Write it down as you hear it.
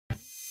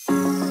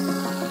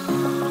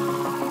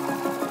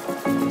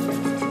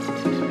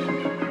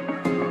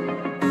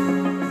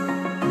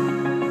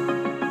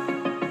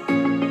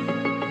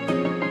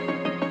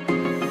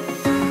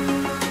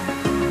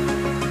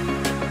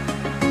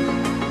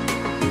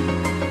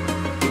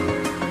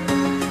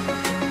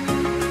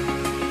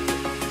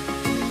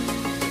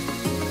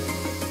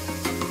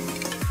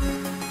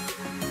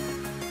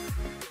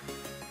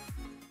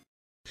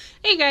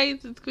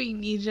guys, it's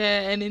Queendija,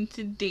 and in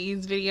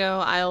today's video,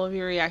 I will be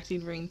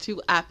reacting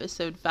to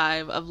episode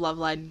 5 of Love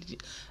Line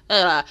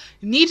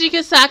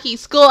Nijigasaki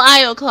School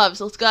IO Club.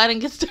 So let's go ahead and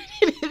get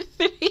started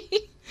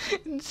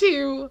in 3,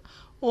 2,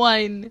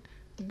 1,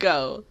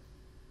 go.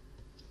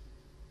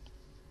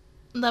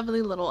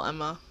 Lovely little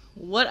Emma.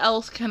 What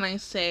else can I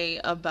say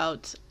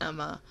about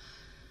Emma?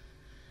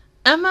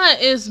 Emma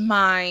is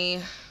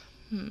my...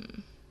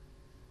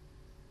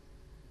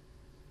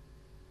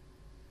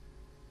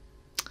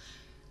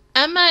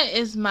 Emma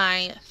is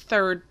my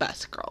third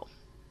best girl.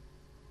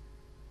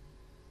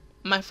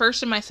 My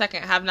first and my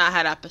second have not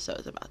had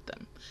episodes about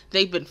them.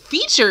 They've been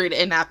featured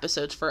in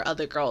episodes for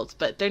other girls,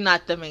 but they're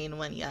not the main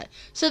one yet.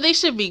 So they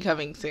should be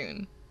coming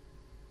soon.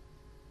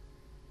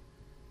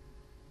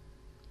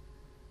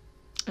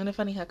 And if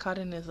funny how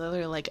Cotton is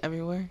literally like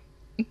everywhere.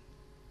 And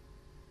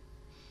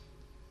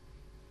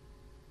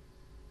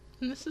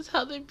this is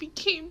how they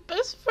became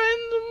best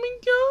friends. Oh my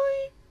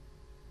god.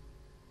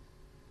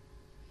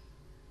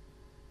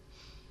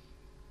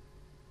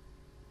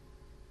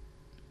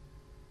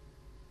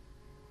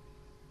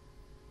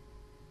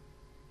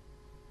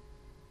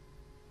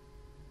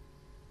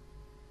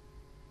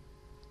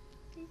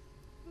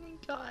 Oh my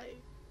god.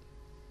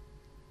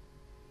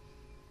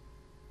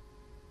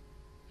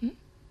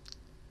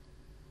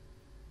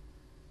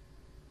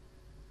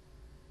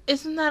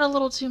 Isn't that a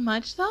little too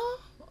much though?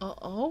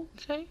 Oh,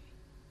 okay.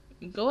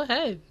 Go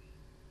ahead.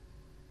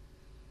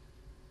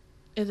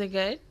 Is it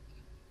good?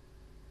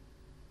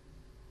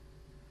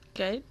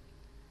 Good?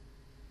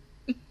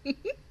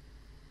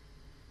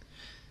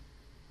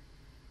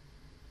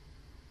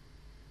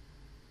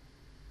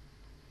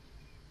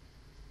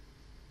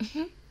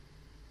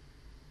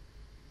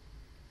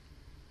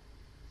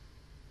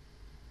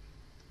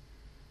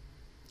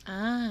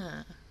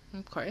 Ah,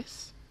 of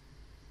course.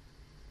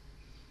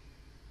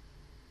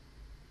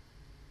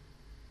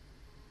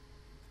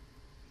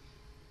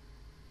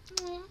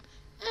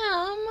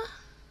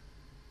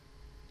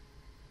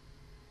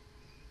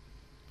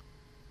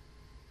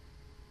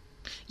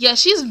 Yeah,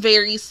 she's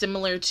very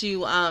similar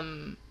to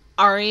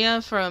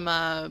Aria from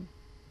I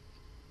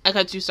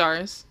Got 2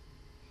 Stars.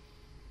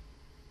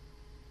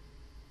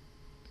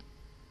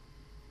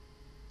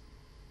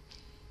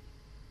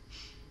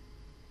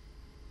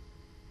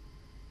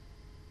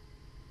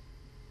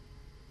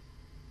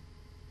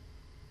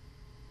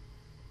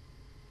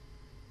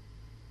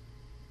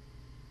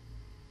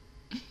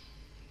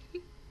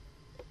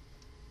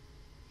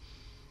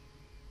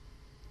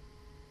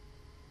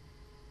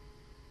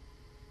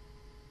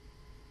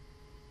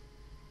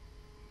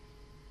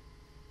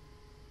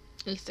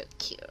 He's so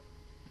cute.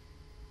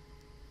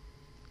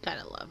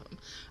 Gotta love him.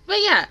 But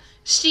yeah,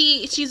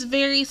 she's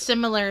very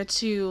similar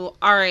to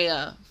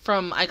Aria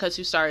from I Got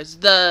 2 Stars.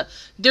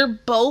 They're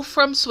both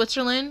from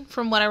Switzerland,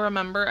 from what I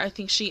remember. I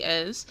think she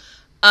is.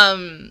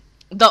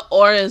 The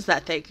auras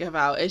that they give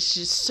out is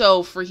just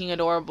so freaking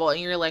adorable,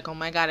 and you're like, oh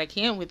my god, I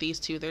can't with these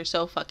two. They're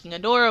so fucking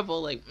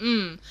adorable. Like,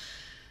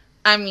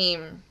 I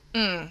mean,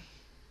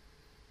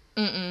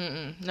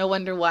 no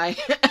wonder why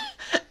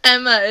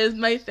Emma is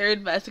my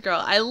third best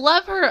girl. I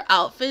love her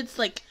outfits,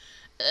 like,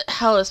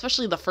 hell,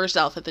 especially the first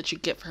outfit that you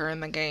get for her in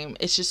the game.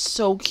 It's just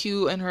so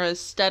cute, and her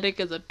aesthetic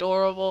is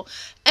adorable.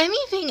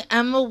 Anything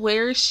Emma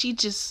wears, she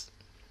just,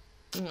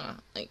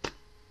 like,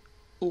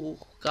 oh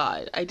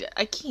god, I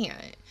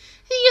can't.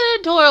 She's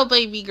an adorable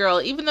baby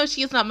girl. Even though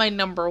she is not my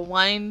number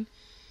one,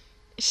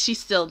 she's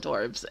still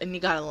adorbs, and you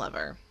gotta love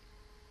her.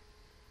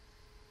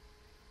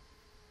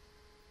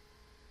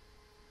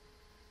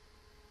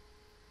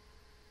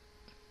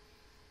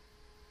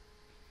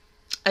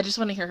 I just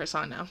want to hear her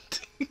song now.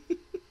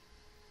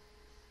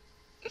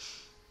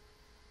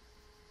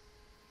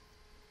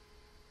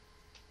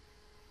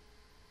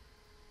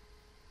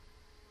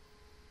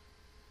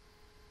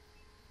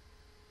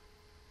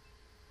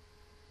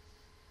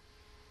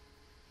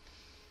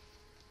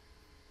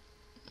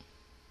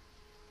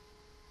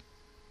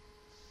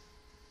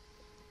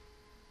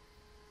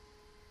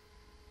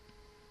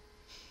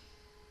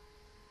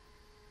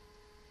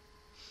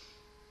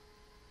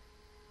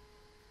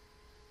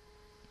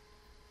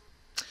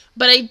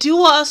 But I do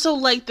also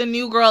like the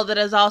new girl that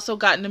has also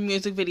gotten a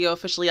music video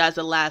officially as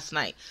of last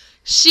night.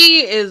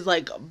 She is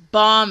like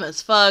bomb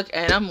as fuck,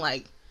 and I'm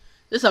like,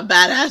 this is a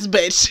badass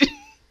bitch.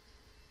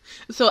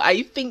 So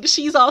I think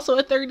she's also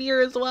a third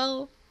year as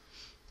well.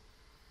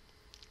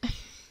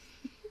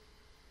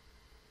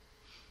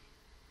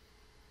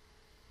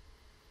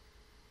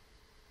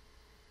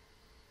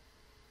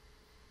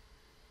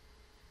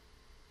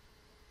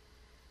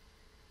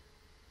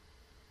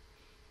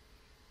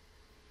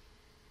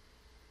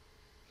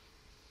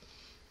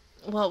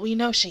 Well, we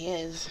know she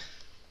is.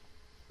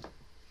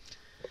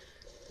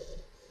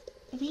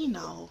 We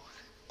know.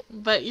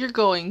 But you're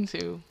going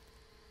to.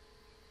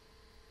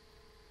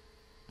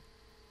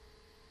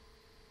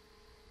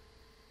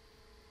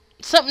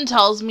 Something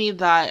tells me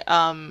that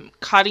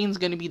Karian's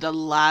gonna be the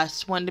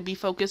last one to be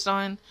focused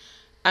on.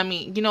 I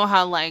mean, you know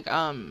how like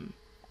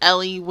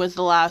Ellie was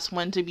the last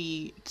one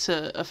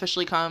to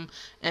officially come,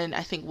 and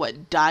I think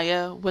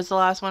Daya was the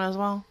last one as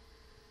well.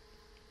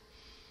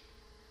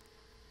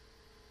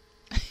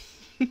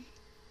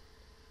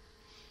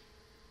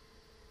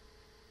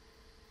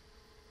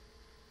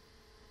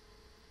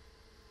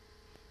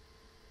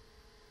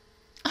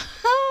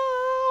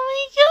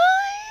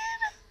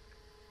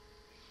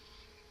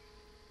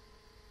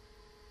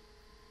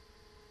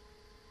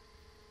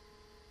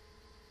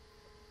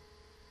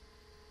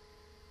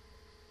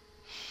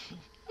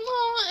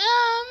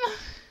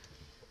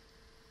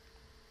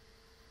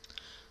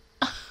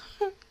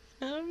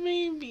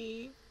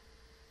 Maybe.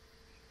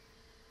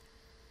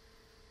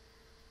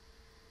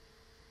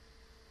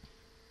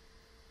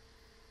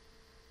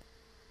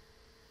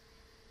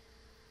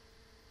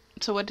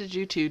 So what did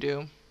you two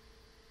do?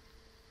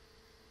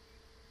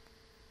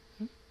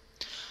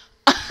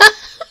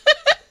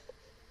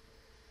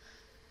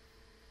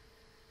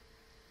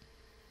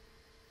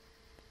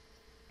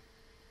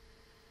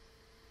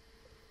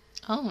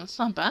 Oh, that's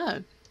not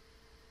bad.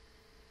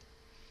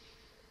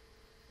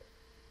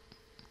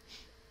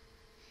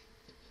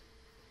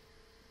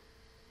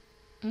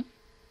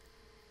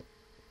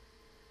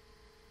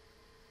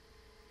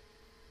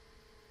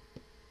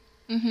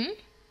 Mm-hmm.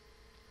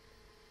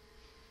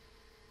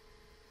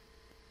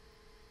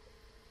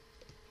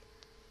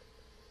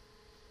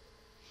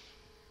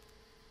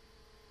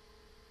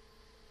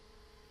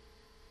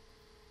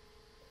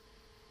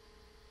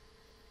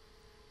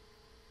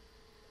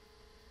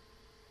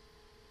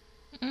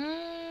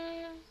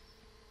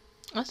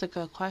 That's a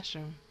good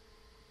question.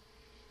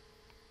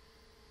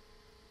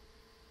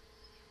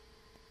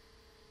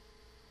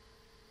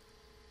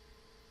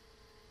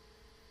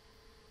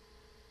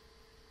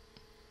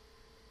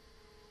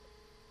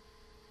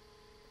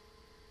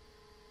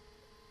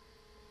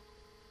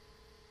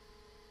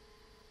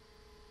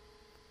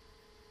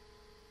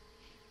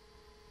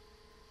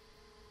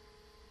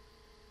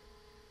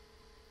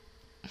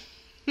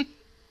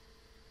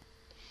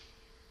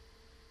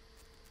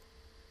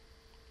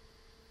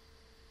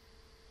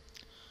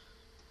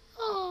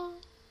 Oh,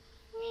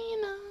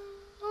 Mina.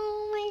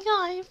 Oh my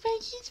god,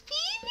 Becky's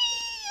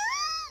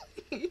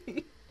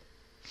baby.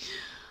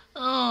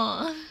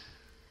 Oh.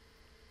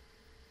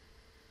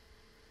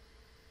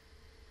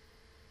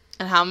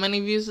 And how many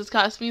views does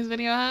Cosme's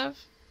video have?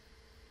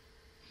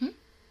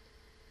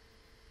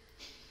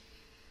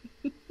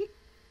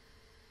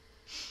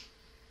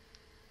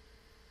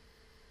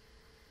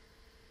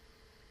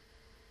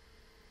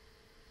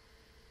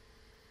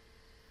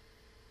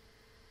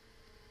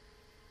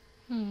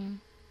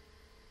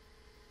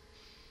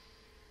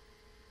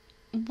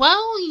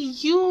 Well,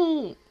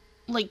 you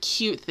like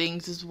cute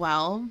things as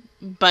well.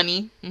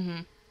 Bunny.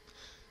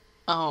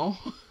 Oh.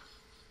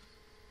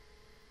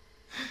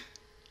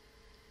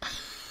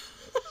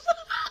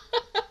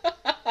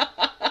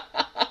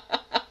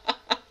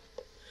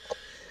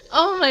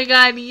 Oh my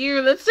god,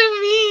 you. That's so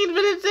mean,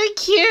 but it's so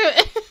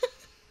cute.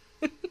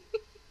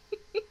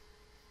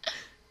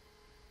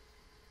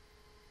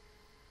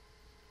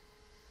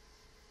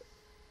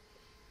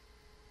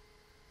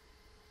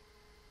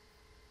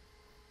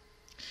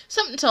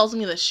 Something tells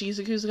me that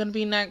Shizuku's gonna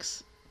be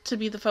next to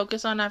be the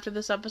focus on after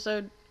this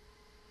episode.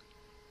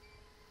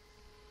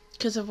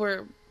 Because if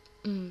we're...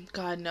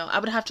 God, no. I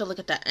would have to look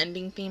at that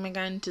ending theme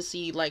again to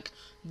see, like,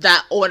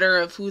 that order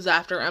of who's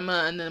after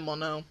Emma, and then we'll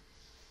know.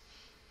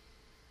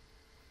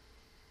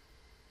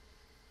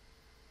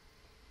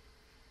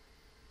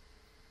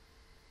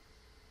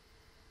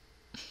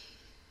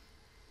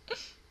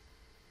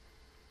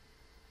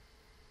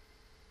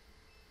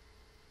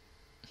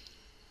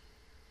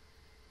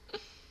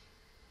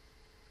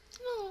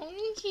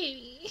 Oh,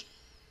 kitty.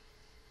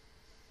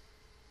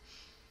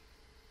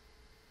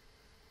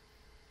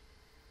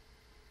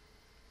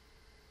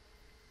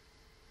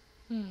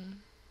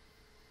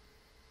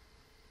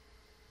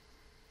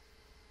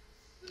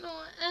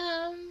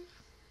 Oh,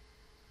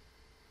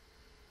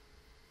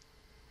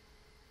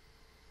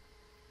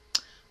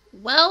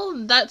 well,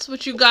 that's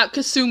what you got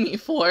Kasumi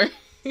for.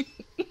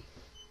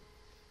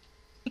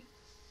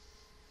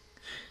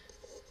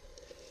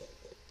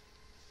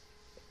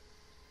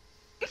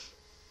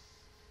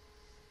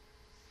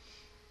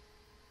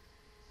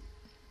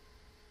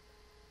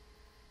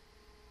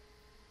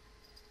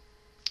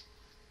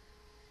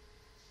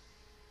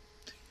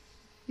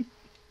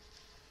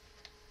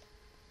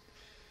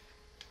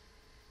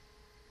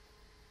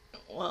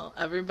 Well,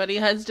 everybody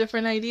has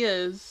different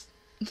ideas.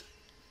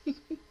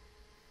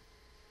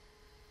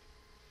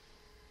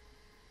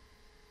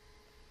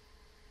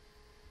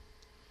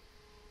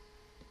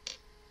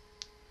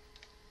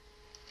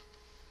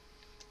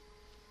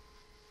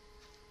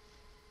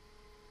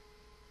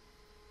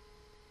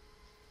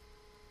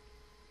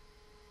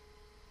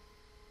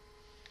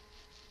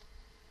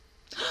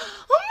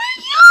 Oh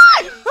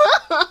my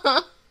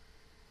god!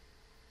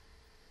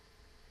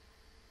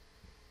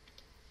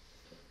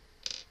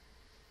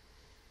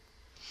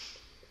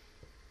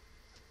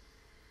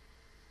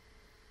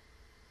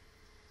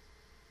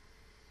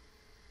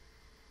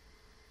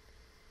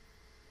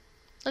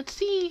 Let's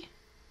see.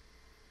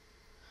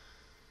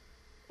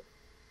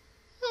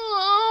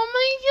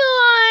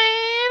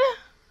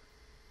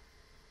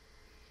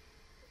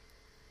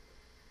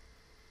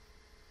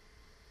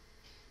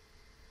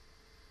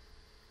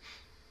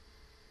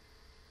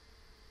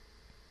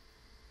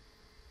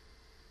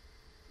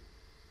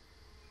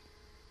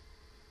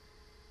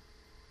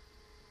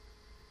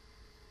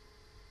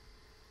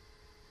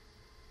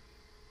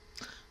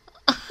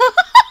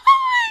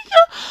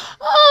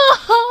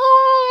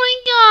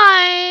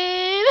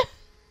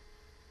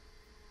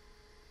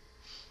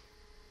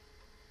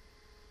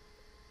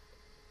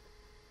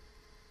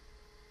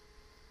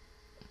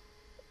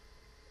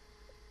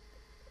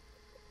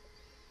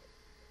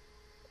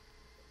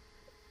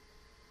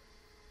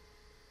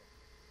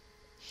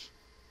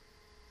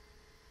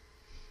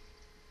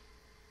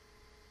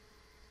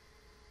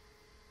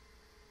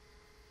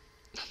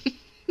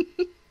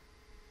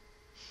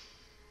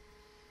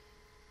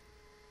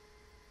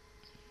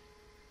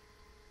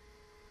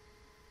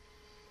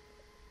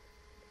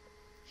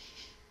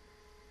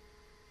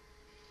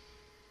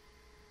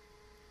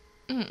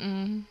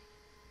 Mm-mm.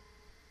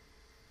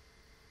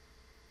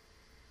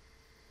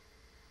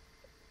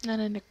 Not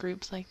into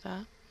groups like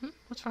that.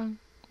 What's wrong?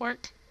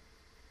 Work?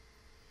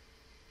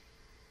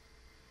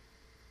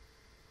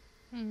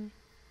 Hmm.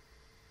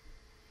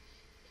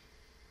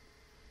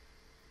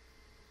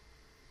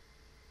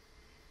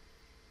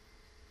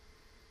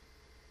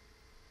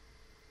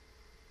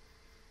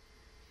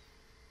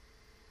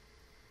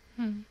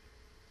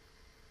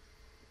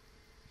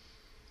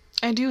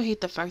 I do hate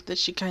the fact that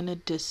she kind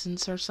of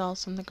distanced herself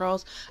from the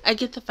girls. I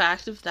get the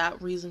fact of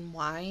that reason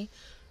why,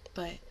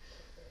 but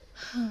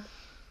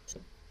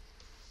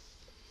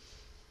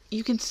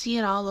you can see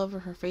it all over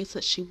her face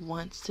that she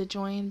wants to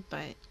join,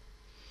 but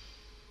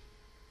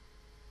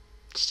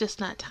it's just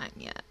not time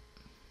yet.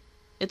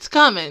 It's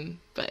coming,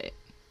 but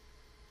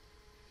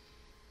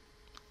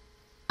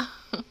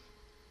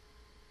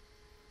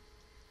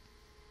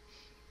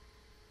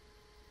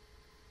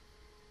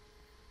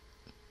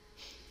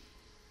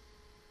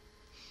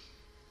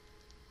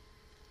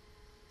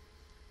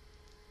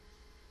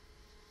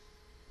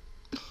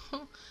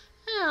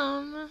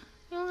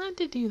you don't have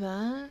to do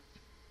that.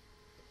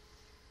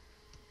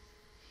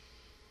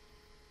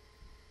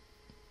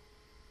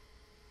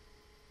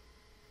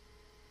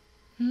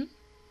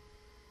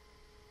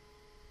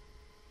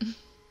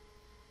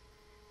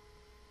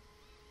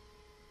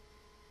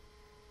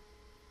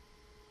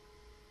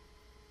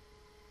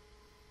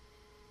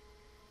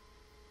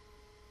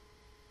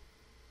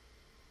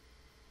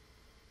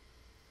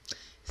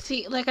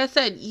 See, like I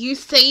said, you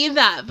say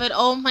that, but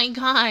oh my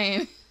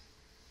god.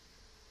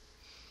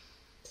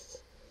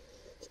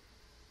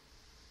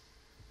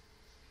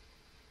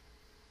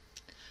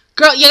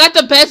 Girl, you got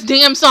the best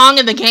damn song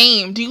in the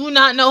game. Do you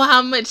not know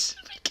how much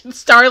freaking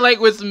Starlight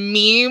was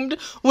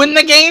memed when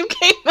the game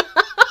came out?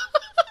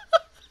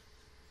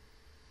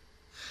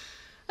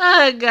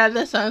 Oh god,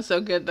 that sounds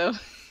so good though.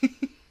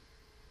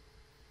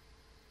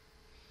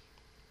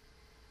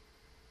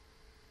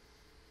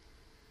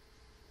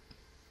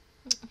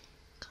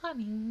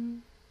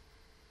 Connie.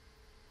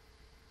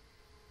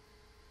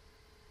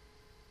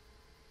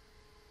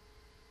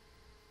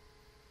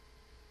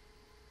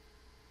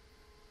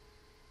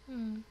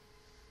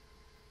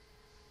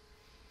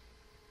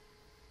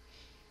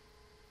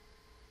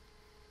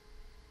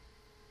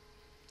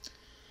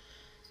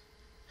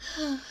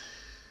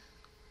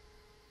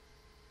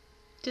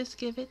 Just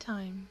give it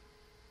time.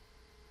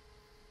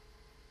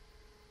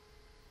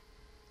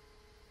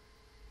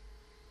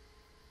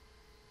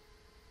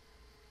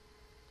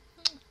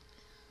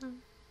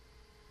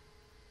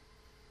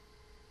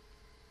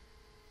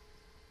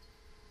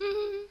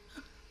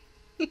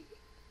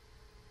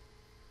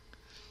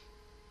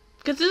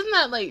 Because isn't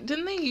that like,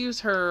 didn't they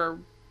use her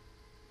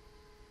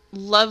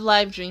Love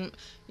Live Dream,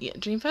 yeah,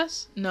 Dream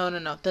Fest? No,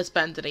 that's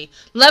Bendity.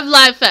 Love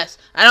Live Fest.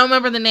 I don't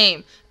remember the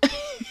name.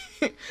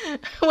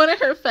 One of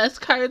her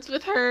fest cards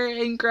with her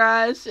and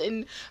Grass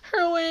and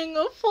her wearing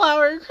a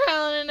flower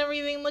crown and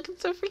everything, looking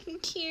so freaking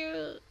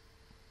cute.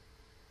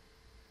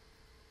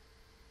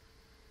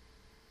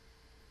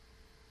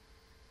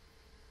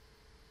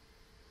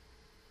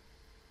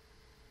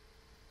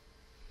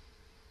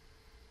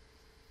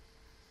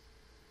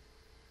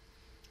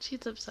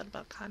 She's upset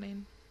about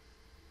cutting.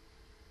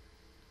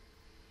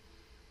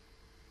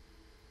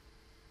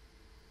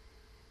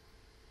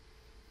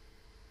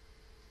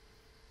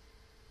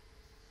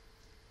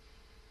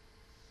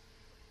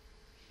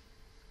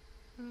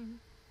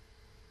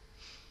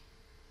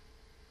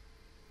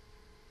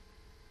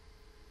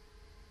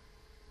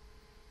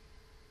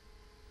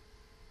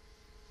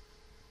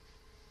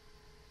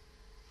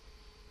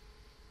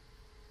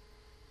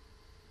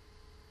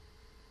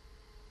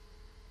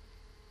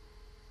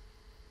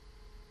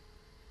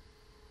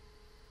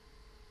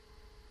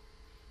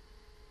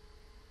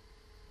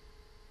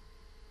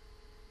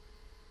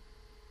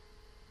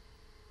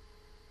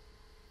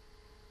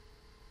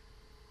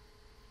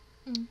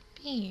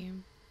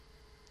 Babe.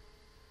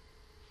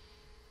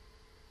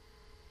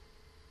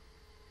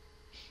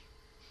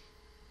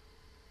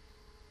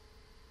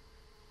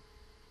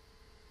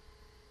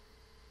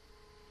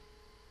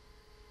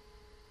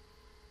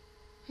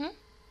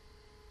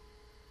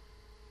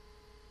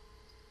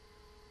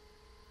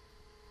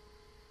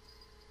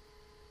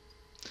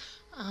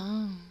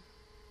 Oh.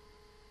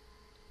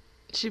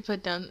 She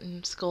put down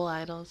in School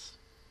Idols.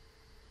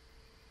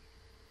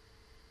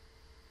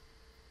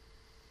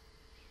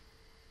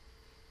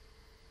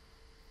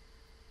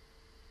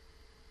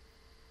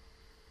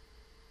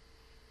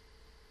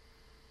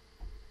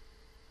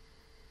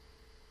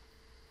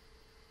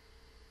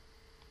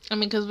 I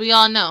mean, because we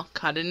all know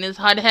Cotton is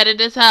hard-headed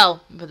as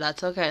hell, but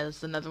that's okay.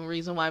 That's another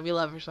reason why we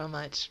love her so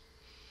much.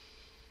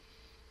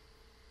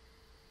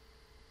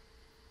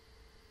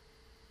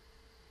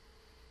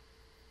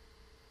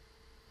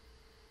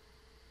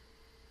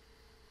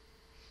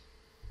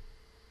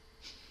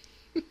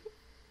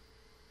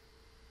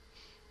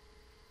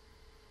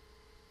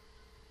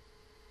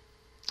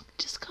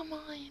 Just come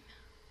on.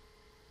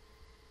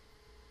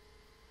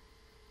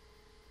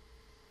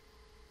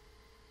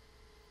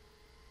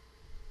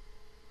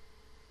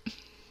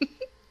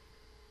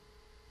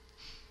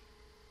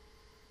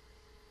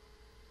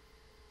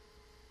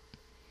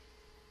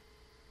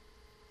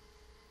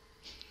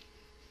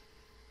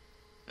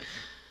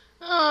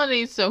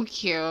 he's so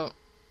cute.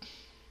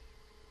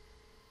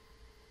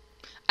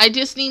 I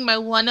just need my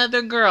one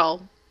other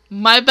girl,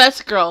 my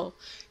best girl,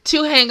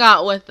 to hang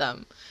out with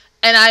them.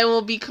 And I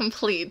will be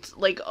complete.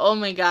 Like, oh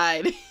my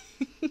god.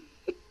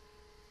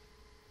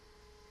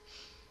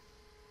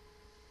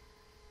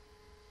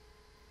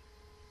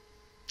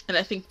 And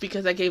I think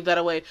because I gave that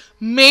away,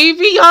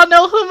 maybe y'all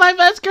know who my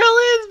best girl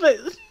is,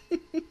 but...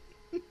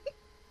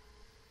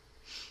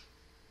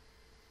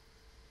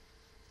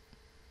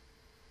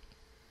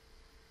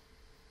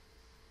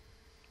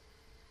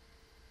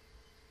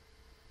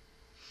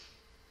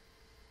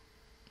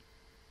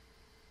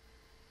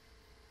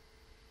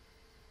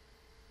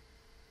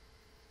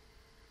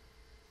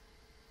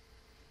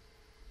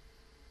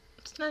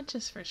 It's not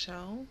just for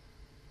show.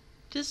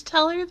 Just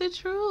tell her the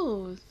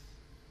truth.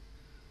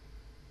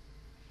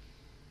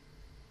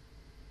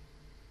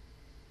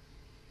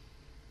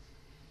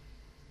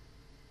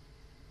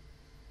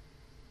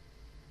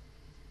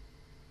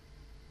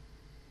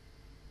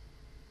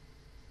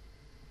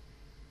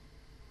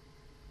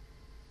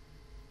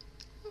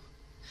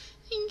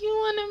 You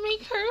want to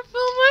make her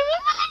feel more.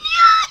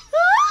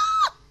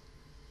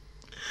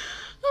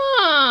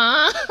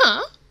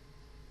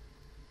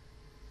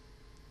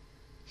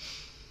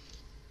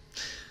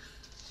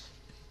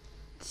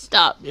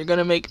 Stop, you're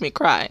gonna make me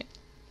cry.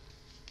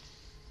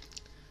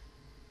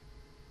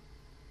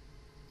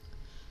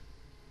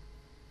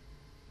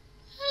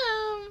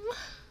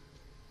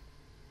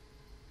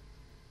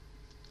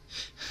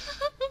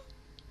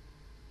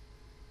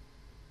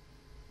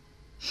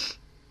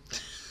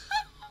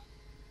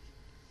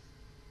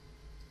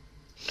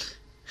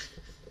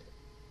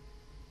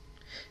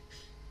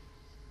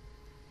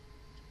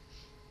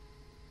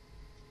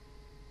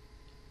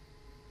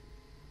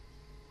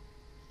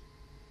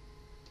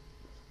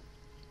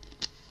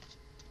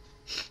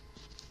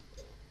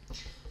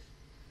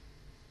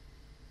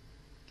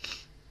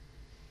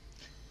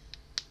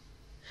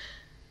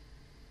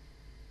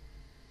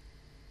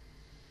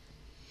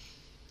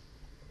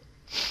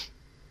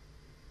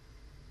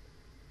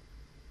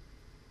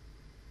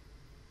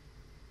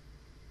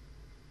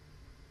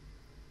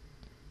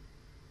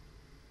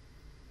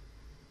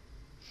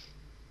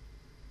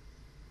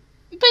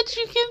 But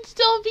you can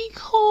still be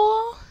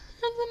cool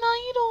as an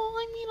idol.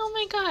 I mean, oh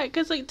my god.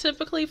 Because, like,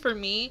 typically for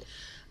me,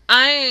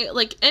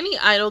 like, any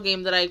idol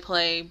game that I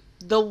play,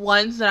 the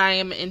ones that I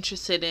am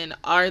interested in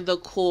are the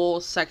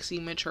cool,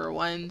 sexy, mature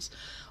ones.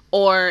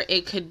 Or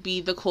it could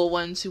be the cool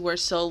ones who are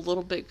still a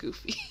little bit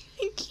goofy.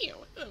 I can't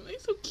with them. They're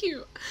so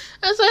cute.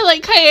 That's why,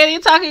 like, Kaede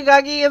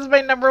Takagaki is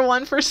my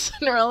 #1 for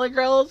Cinderella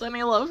Girls, and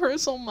I love her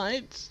so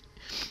much.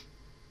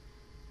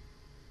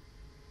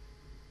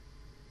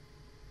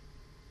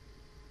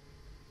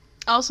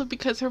 Also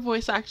because her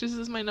voice actress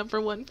is my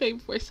 #1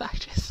 favorite voice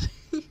actress.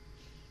 You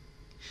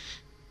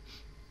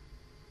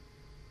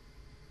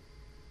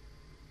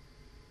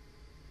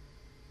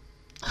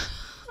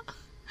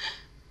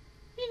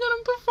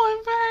gonna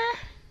perform for her?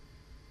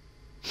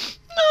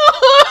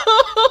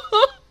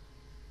 No!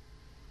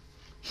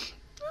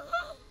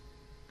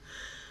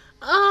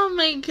 Oh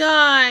my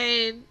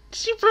god.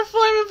 She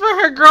performing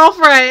for her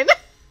girlfriend.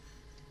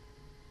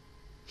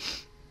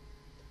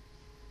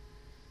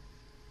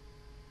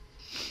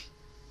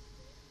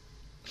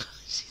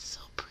 She's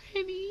so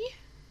pretty.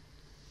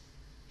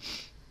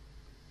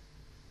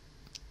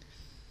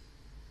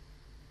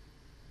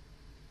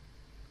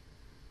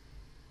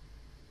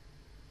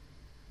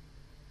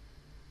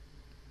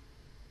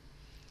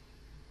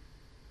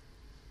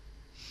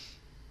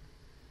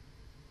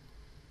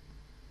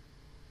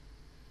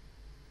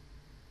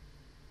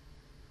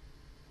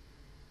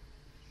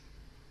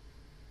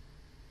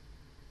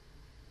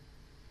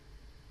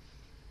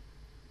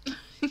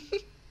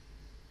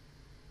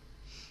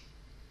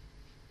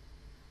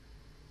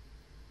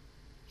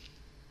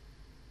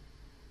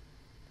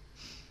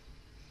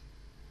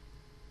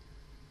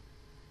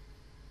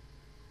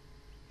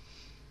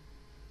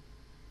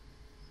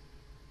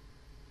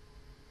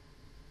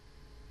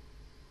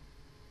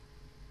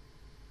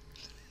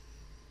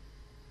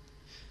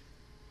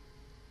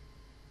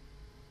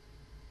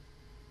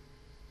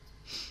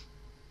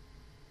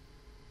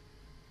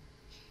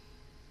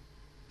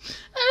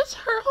 That's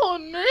her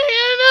holding her hand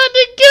out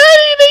to get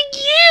it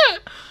again.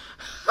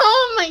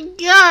 Oh my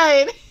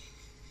god.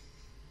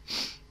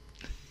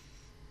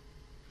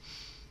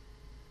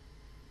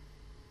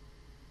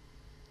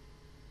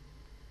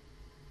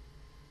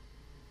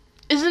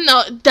 Isn't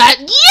that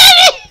Yeti?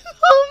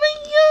 Oh my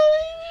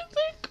god. It's a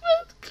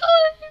quest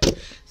card.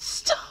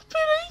 Stop it,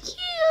 I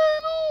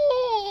can't.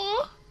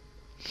 Oh.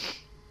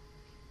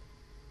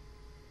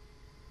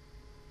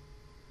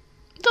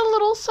 The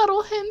little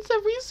subtle hints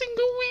every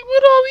single week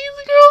with all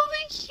these girls,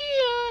 I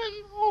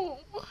can't. Oh.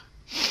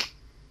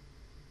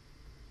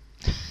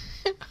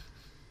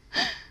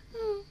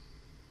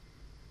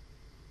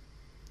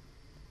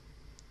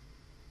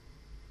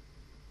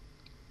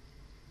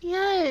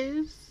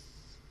 Yes.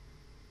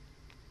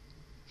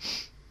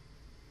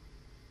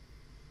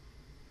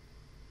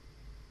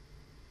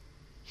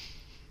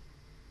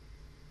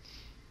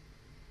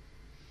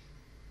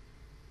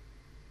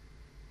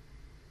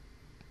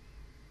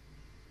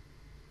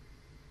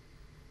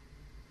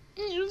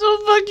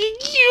 fucking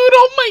cute.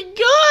 Oh my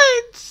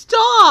god.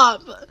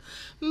 Stop.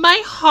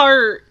 My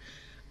heart.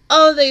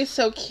 Oh, they're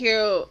so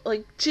cute.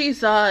 Like,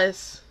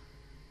 Jesus.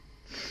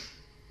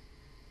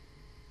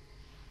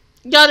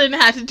 Y'all didn't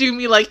have to do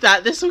me like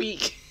that this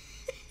week.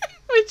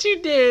 But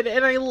you did,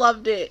 and I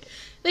loved it.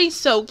 They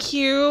so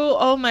cute.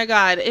 Oh my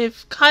god.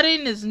 If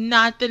Cutting is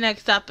not the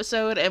next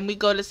episode and we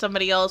go to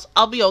somebody else,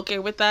 I'll be okay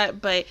with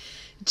that. But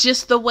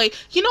just the way,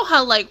 you know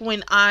how like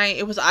when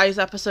it was Ai's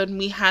episode and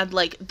we had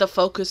like the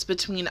focus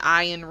between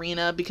Ai and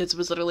Rina because it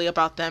was literally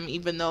about them,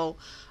 even though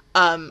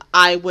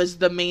I was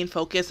the main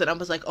focus, and I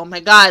was like, oh my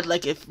god,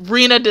 like if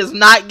Rina does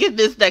not get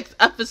this next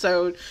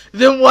episode,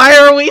 then why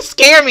are we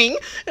scamming?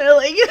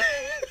 Like,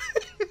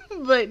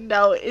 but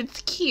no,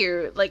 it's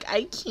cute. Like,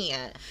 I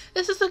can't.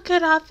 This is a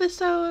good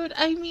episode.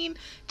 I mean,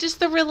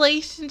 just the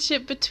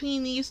relationship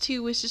between these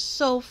two was just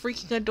so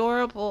freaking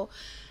adorable.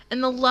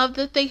 And the love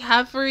that they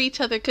have for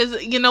each other.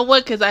 Because, you know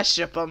what? Because I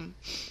ship them.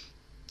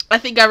 I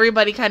think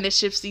everybody kind of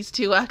ships these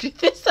two after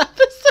this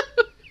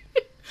episode.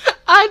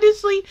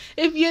 Honestly,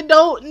 if you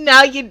don't,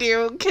 now you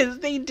do. Because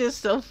they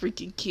just so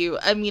freaking cute.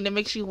 I mean, it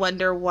makes you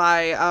wonder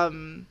why,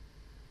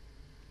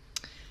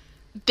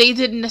 they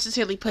didn't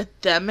necessarily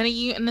put them in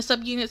a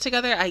subunit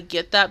together. I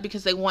get that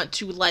because they want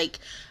to like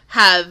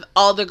have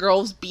all the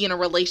girls be in a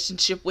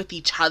relationship with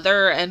each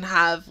other and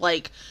have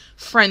like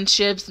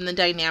friendships and the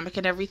dynamic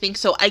and everything.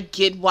 So I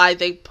get why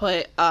they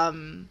put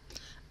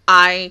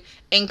Ai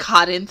and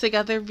Cotton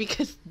together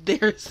because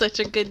they're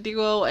such a good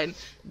duo and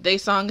they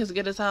song is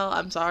good as hell.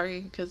 I'm sorry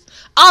because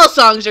all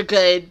songs are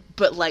good,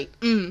 but like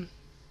and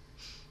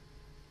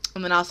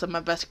then also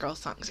my best girl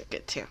songs are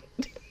good too.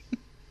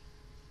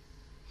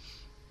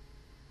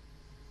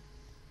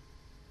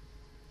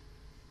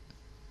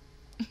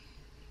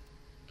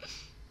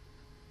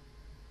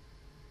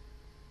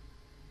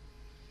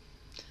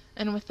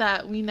 And with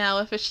that, we now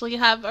officially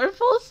have our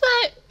full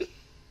set.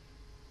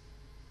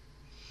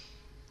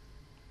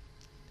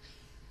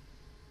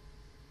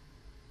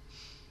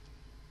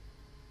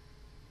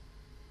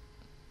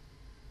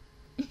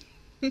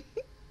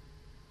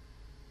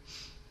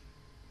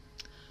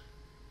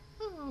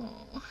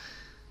 Oh.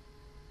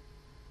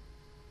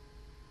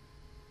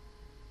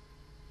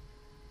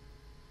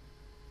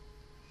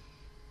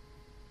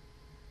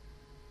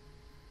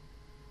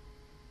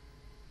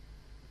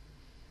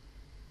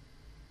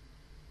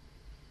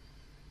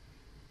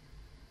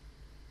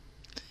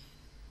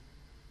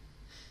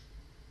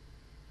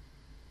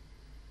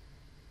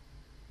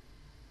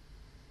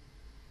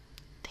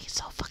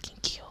 So fucking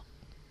cute.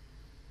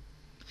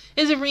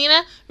 Is it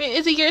Rina?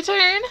 Is it your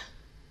turn?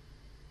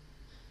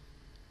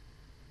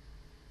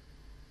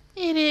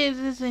 It is,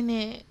 isn't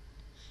it?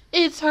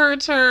 It's her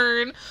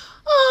turn.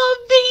 Oh,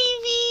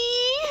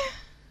 baby.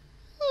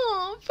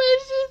 Oh,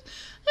 precious.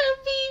 Oh,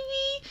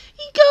 baby.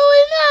 He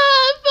going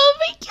up. Oh,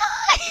 my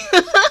God.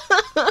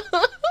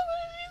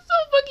 She's so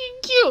fucking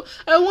cute.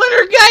 I want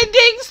her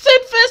goddamn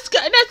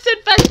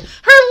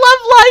her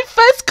Love Live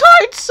Fest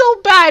card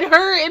so bad.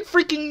 Her and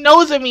freaking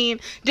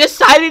Nozomin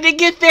decided to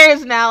get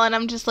theirs now, and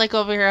I'm just like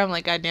over here. I'm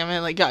like, God damn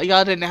it! Like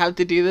y'all didn't have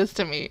to do this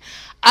to me.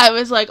 I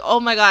was like, oh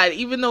my god.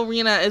 Even though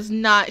Rina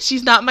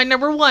she's not my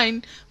number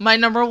one. My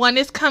number one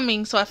is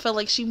coming, so I feel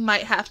like she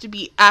might have to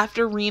be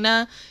after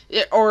Rina,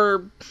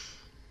 or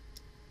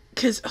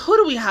because who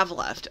do we have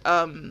left?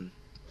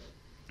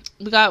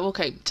 We got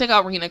take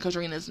out Rina because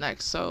Rina's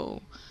next.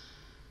 So,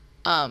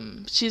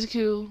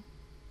 Shizuku,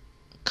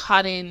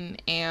 Cotton,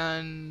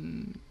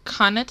 and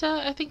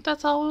Kanata, I think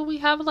that's all we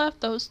have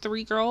left, those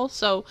three girls.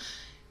 So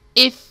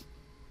if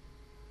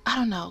I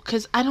don't know,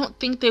 because I don't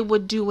think they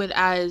would do it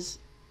as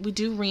we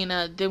do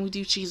Rina, then we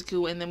do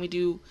Shizuku, and then we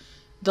do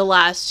the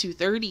last 2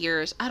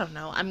 years. I don't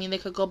know. I mean, they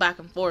could go back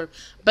and forth,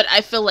 but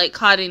I feel like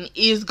Cotton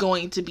is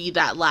going to be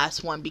that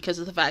last one because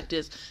of the fact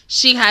is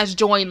she has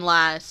joined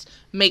last,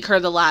 make her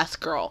the last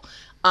girl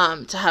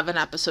to have an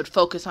episode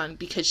focus on,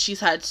 because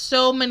she's had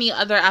so many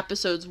other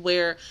episodes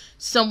where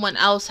someone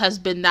else has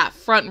been that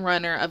front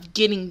runner of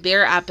getting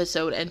their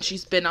episode, and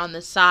she's been on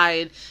the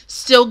side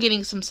still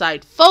getting some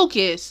side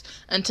focus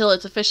until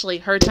it's officially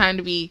her time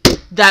to be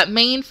that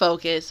main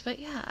focus. But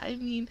yeah, I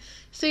mean,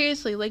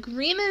 seriously, like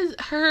Rina's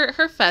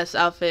her fest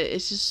outfit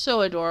is just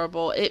so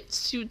adorable. It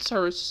suits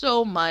her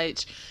so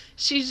much.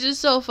 She's just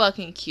so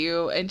fucking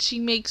cute, and she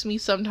makes me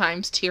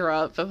sometimes tear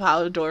up of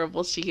how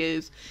adorable she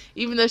is,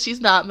 even though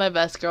she's not my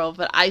best girl,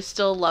 but I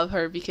still love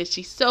her because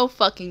she's so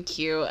fucking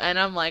cute, and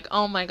I'm like,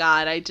 oh my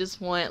god, I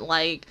just want,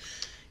 like,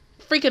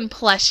 freaking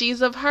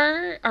plushies of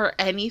her, or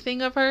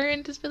anything of her,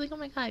 and just be like, oh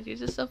my god, you're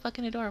just so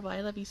fucking adorable,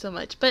 I love you so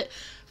much. But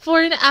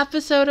for an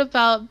episode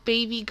about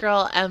baby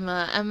girl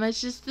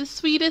Emma's just the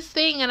sweetest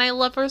thing, and I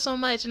love her so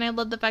much, and I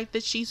love the fact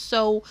that she's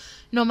so,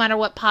 no matter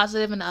what,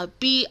 positive and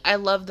upbeat. I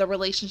love the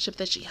relationship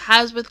that she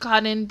has with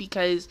Cotton,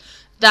 because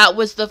that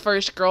was the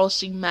first girl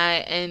she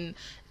met, and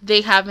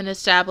they have an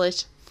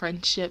established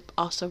friendship,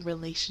 also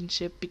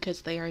relationship,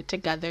 because they are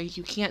together.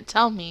 You can't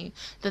tell me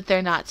that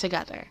they're not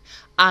together.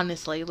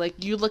 Honestly,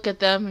 like, you look at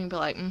them and be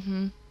like,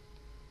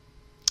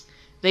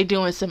 they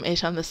doing some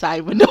ish on the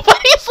side when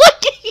nobody's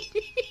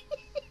looking.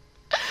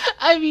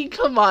 I mean,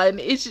 come on.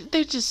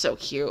 They're just so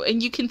cute.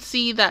 And you can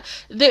see that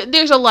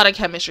there's a lot of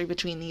chemistry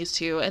between these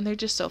two. And they're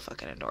just so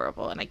fucking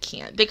adorable. And I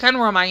can't. They kind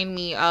of remind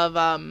me of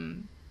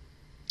An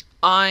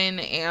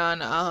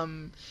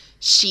and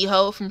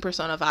Shiho from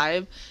Persona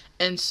 5.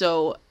 And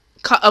so,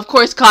 of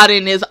course,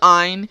 Karin is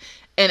Ein.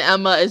 And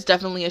Emma is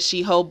definitely a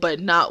Shiho, but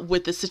not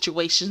with the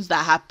situations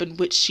that happen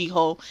with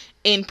Shiho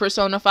in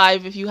Persona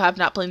 5. If you have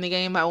not played the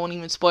game, I won't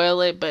even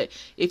spoil it, but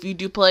if you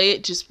do play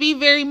it, just be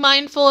very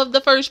mindful of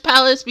the first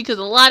palace, because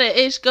a lot of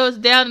ish goes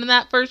down in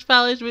that first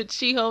palace with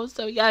Shiho,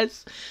 so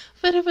yes.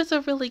 But it was a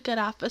really good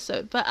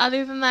episode. But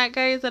other than that,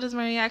 guys, that is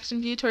my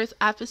reaction view towards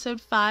episode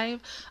 5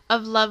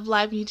 of Love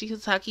Live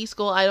Nijigasaki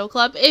School Idol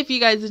Club. If you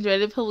guys enjoyed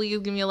it, please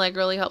give me a like. It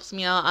really helps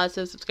me out.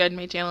 Also, subscribe to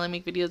my channel. I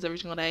make videos every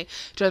single day.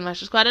 Join the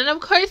Master Squad. And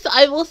of course,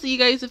 I will see you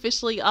guys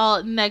officially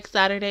all next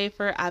Saturday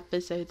for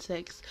episode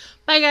 6.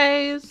 Bye,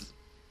 guys.